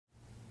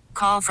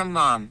Call from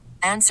mom.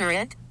 Answer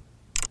it.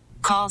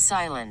 Call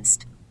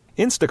silenced.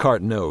 Instacart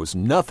knows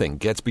nothing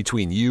gets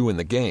between you and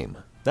the game.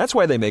 That's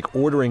why they make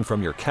ordering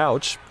from your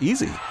couch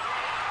easy.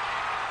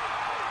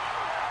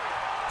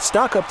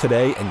 Stock up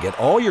today and get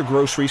all your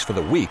groceries for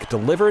the week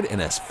delivered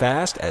in as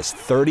fast as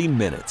 30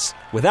 minutes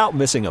without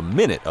missing a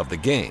minute of the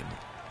game.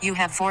 You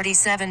have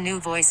 47 new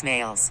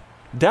voicemails.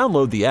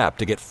 Download the app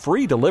to get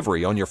free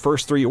delivery on your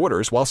first 3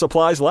 orders while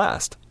supplies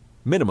last.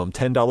 Minimum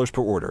 $10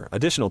 per order.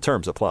 Additional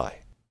terms apply.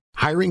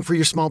 Hiring for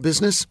your small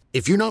business?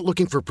 If you're not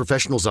looking for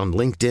professionals on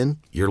LinkedIn,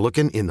 you're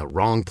looking in the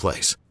wrong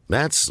place.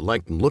 That's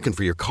like looking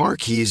for your car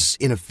keys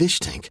in a fish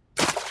tank.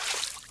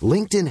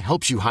 LinkedIn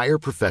helps you hire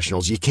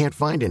professionals you can't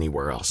find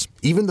anywhere else,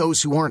 even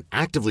those who aren't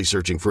actively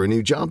searching for a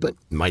new job but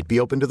might be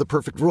open to the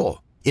perfect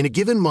role. In a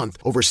given month,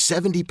 over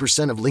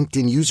 70% of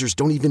LinkedIn users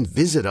don't even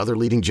visit other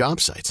leading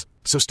job sites.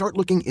 So start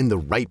looking in the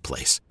right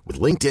place. With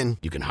LinkedIn,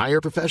 you can hire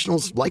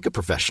professionals like a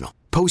professional.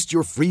 Post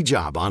your free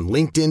job on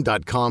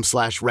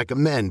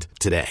linkedin.com/recommend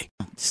today.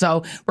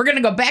 So we're going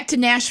to go back to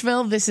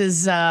Nashville. This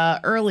is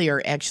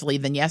earlier, actually,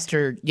 than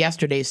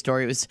yesterday's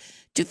story. It was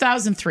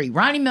 2003.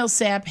 Ronnie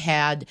Milsap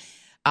had,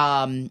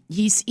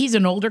 he's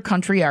an older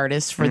country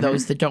artist, for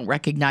those that don't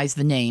recognize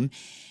the name.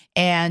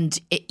 And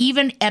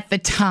even at the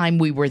time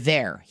we were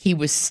there, he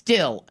was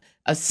still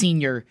a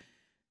senior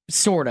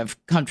sort of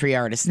country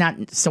artist.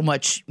 Not so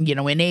much,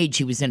 in age,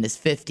 he was in his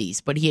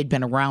 50s, but he had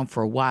been around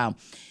for a while.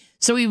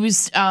 So he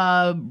was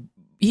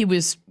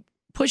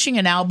pushing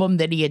an album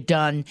that he had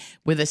done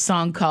with a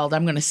song called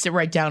I'm Going to Sit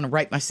Right Down and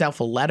Write Myself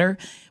a Letter,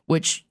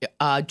 which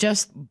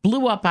just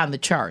blew up on the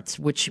charts,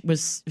 it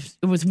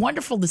was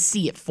wonderful to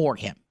see it for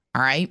him,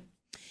 all right,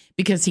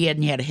 because he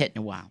hadn't had a hit in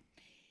a while.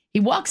 He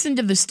walks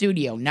into the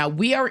studio. Now,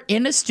 we are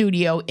in a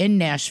studio in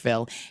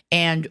Nashville,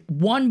 and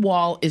one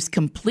wall is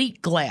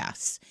complete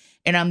glass.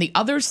 And on the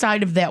other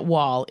side of that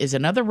wall is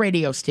another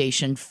radio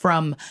station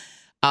from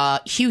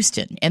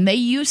Houston. And they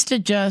used to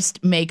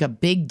just make a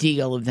big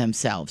deal of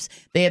themselves.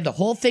 They had the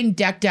whole thing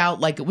decked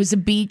out like it was a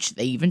beach.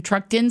 They even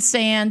trucked in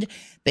sand.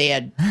 They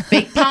had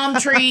fake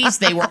palm trees.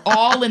 They were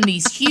all in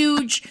these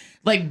huge,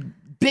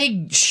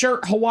 big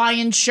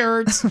Hawaiian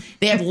shirts.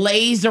 They had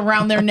leis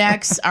around their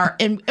necks.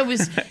 And it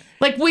was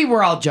like we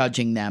were all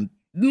judging them,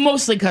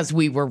 mostly because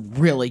we were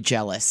really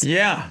jealous.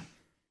 Yeah.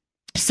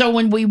 So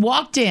when we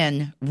walked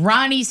in,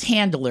 Ronnie's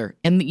handler,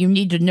 and you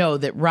need to know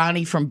that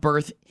Ronnie from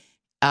birth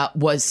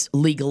was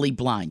legally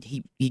blind.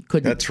 He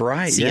couldn't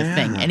see a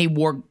thing. And he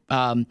wore,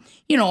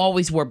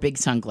 always wore big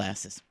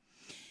sunglasses.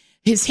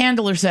 His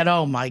handler said,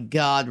 "Oh my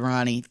God,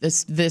 Ronnie,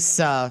 this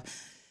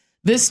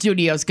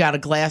studio's got a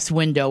glass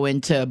window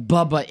into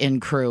Bubba and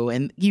crew,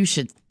 and you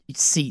should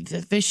see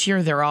this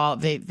year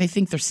they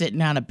think they're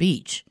sitting on a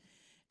beach."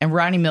 And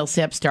Ronnie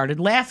Milsap started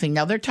laughing.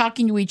 Now they're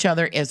talking to each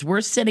other as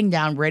we're sitting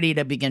down ready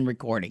to begin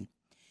recording.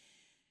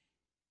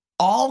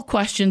 All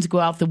questions go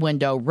out the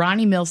window.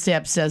 Ronnie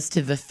Milsap says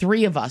to the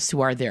three of us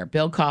who are there,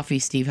 Bill Coffey,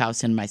 Steve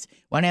House, and myself,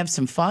 "Want to have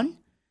some fun?"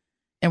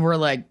 And we're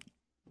like,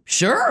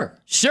 Sure.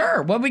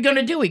 What are we going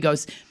to do? He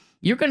goes,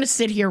 "You're going to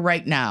sit here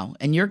right now,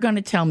 and you're going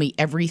to tell me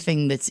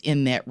everything that's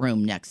in that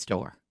room next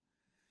door."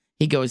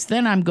 He goes,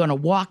 "Then I'm going to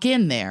walk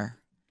in there,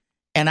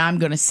 and I'm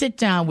going to sit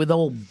down with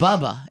old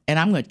Bubba, and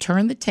I'm going to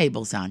turn the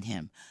tables on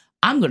him.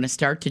 I'm going to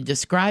start to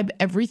describe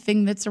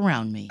everything that's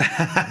around me."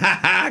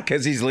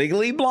 Because he's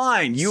legally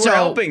blind. You were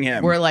helping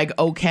him. We're like,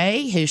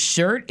 okay, his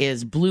shirt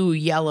is blue,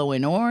 yellow,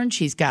 and orange.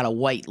 He's got a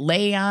white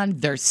lei on.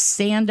 There's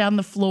sand on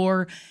the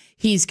floor.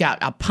 He's got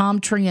a palm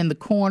tree in the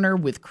corner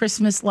with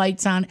Christmas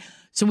lights on.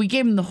 So we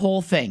gave him the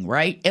whole thing,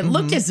 right? It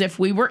looked as if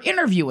we were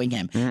interviewing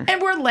him.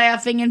 And we're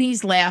laughing, and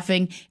he's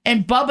laughing.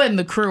 And Bubba and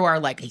the crew are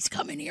like, "He's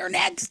coming here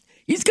next.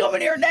 He's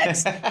coming here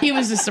next." He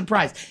was a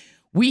surprise.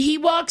 He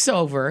walks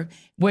over.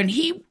 When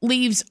he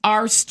leaves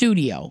our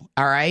studio,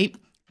 all right,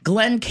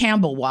 Glenn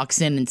Campbell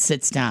walks in and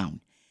sits down.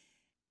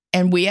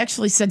 And we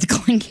actually said to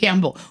Glenn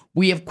Campbell,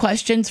 "We have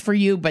questions for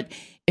you, but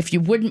if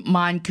you wouldn't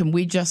mind, can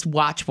we just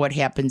watch what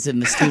happens in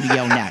the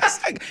studio next?"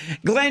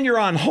 Glenn, you're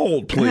on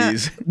hold,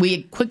 please.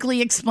 We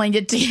quickly explained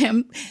it to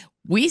him.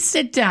 We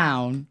sit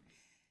down,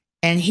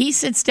 and he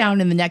sits down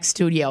in the next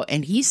studio,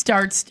 and he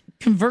starts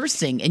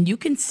conversing, and you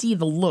can see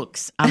the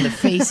looks on the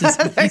faces.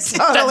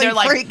 Totally They're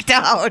like, freaked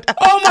out.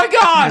 "Oh my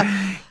God!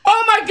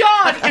 Oh my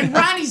God!" And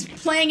Ronnie's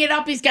playing it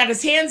up. He's got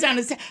his hands on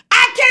his head.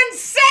 "I can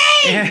see!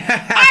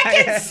 I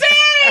can see!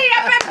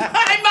 I've been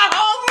blind my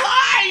whole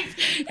life!"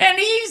 And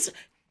he's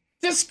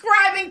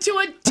describing to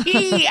a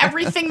T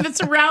everything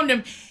that's around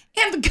him.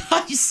 And the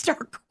guys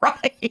start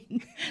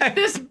crying.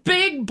 This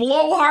big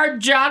blowhard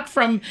jock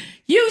from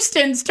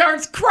Houston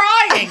starts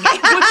crying.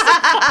 It was the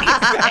funniest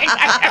thing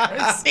I've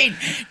ever seen.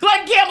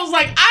 Glenn Campbell's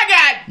like, "I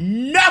got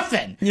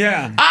nothing.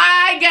 Yeah.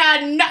 I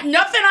got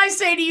nothing I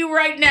say to you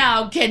right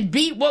now can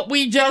beat what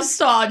we just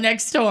saw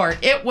next door."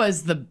 It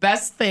was the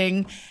best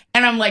thing.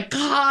 And I'm like,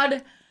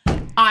 God,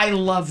 I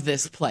love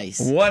this place.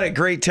 What a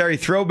great Terry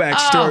throwback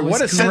story.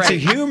 What a sense of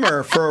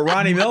humor for a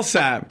Ronnie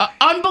Milsap.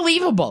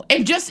 Unbelievable.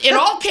 It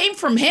all came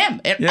from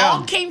him. It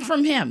all came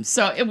from him.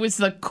 So it was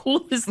the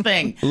coolest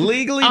thing.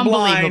 Legally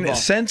blind,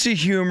 sense of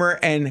humor,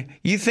 and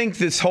you think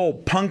this whole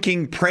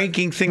pranking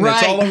thing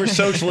that's all over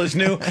social is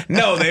new?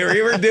 No, they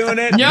were doing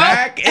it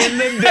back in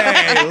the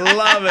day.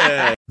 Love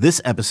it.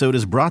 This episode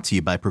is brought to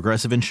you by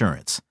Progressive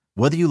Insurance.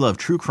 Whether you love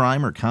true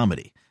crime or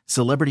comedy,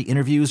 celebrity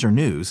interviews or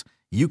news,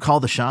 you call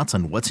the shots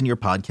on what's in your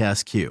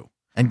podcast queue.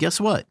 And guess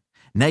what?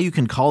 Now you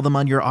can call them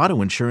on your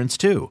auto insurance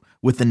too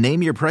with the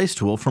Name Your Price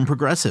tool from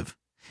Progressive.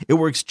 It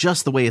works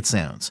just the way it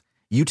sounds.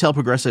 You tell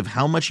Progressive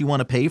how much you want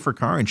to pay for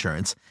car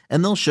insurance,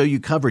 and they'll show you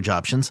coverage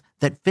options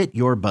that fit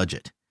your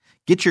budget.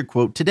 Get your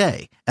quote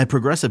today at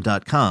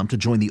Progressive.com to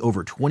join the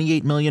over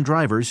 28 million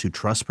drivers who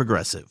trust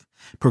Progressive.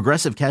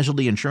 Progressive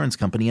Casualty Insurance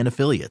Company and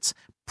Affiliates.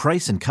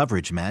 Price and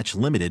coverage match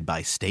limited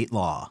by state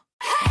law.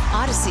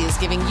 Odyssey is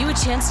giving you a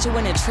chance to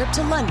win a trip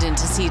to London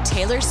to see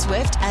Taylor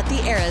Swift at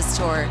the Eras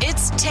Tour.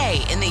 It's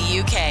Tay in the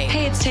UK.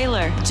 Hey, it's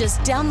Taylor. Just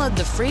download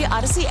the free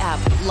Odyssey app,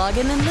 log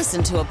in and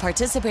listen to a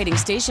participating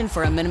station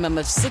for a minimum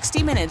of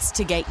 60 minutes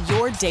to get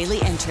your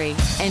daily entry.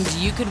 And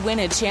you could win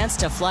a chance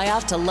to fly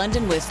off to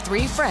London with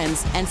 3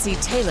 friends and see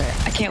Taylor.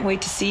 I can't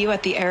wait to see you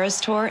at the Eras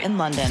Tour in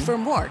London. For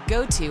more,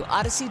 go to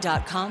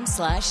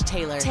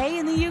odyssey.com/Taylor. Tay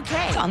in the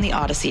UK. It's on the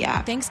Odyssey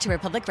app. Thanks to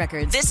Republic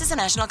Records. This is a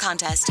national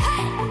contest.